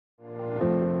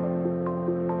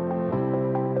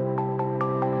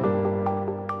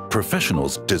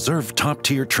Professionals deserve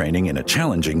top-tier training in a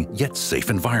challenging yet safe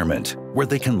environment where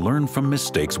they can learn from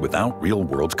mistakes without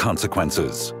real-world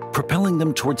consequences, propelling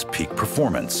them towards peak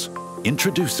performance.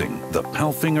 Introducing the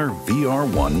PALFINGER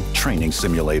VR1 Training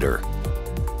Simulator.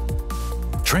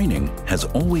 Training has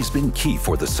always been key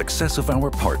for the success of our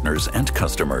partners and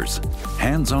customers.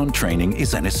 Hands-on training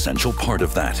is an essential part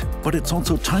of that, but it's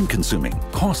also time-consuming,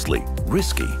 costly,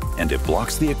 risky, and it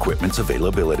blocks the equipment's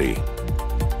availability.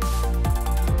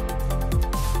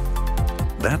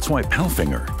 That's why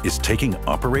PALFINGER is taking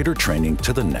operator training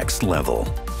to the next level,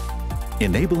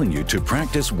 enabling you to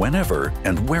practice whenever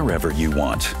and wherever you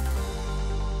want.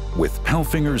 With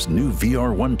PALFINGER's new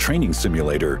VR1 Training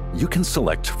Simulator, you can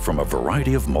select from a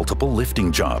variety of multiple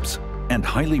lifting jobs and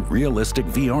highly realistic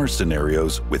VR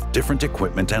scenarios with different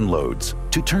equipment and loads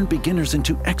to turn beginners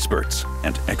into experts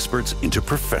and experts into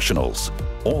professionals.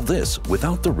 All this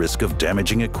without the risk of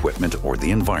damaging equipment or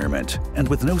the environment, and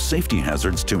with no safety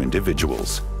hazards to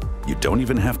individuals. You don't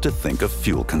even have to think of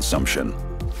fuel consumption.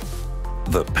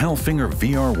 The PALFINGER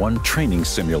VR1 Training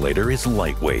Simulator is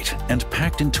lightweight and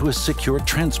packed into a secure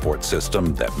transport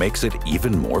system that makes it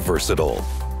even more versatile.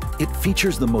 It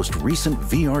features the most recent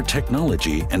VR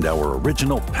technology and our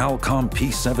original Palcom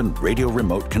P7 radio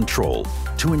remote control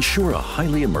to ensure a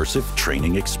highly immersive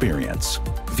training experience.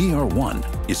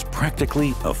 VR1 is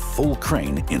practically a full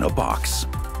crane in a box.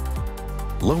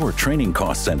 Lower training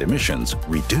costs and emissions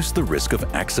reduce the risk of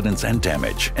accidents and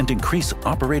damage and increase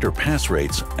operator pass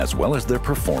rates as well as their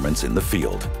performance in the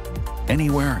field.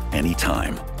 Anywhere,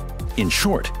 anytime. In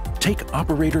short, take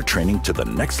operator training to the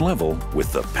next level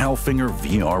with the PALFINGER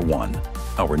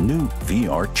VR1, our new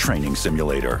VR training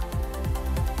simulator.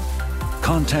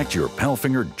 Contact your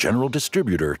PALFINGER general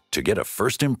distributor to get a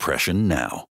first impression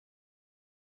now.